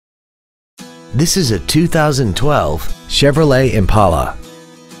This is a 2012 Chevrolet Impala.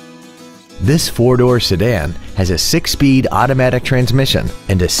 This four-door sedan has a 6-speed automatic transmission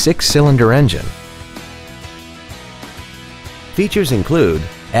and a 6-cylinder engine. Features include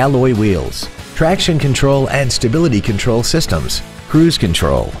alloy wheels, traction control and stability control systems, cruise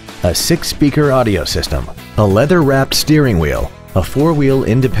control, a 6-speaker audio system, a leather-wrapped steering wheel, a 4-wheel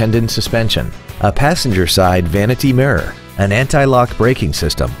independent suspension, a passenger side vanity mirror, an anti-lock braking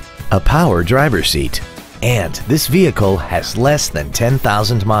system, a power driver's seat, and this vehicle has less than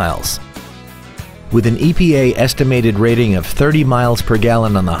 10,000 miles. With an EPA estimated rating of 30 miles per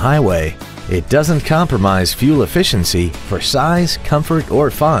gallon on the highway, it doesn't compromise fuel efficiency for size, comfort,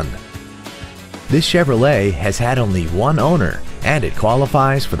 or fun. This Chevrolet has had only one owner, and it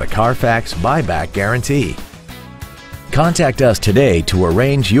qualifies for the Carfax buyback guarantee. Contact us today to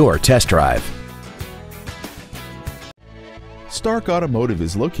arrange your test drive. Stark Automotive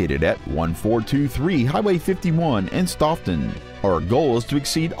is located at 1423 Highway 51 in Stoughton. Our goal is to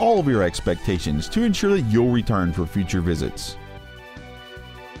exceed all of your expectations to ensure that you'll return for future visits.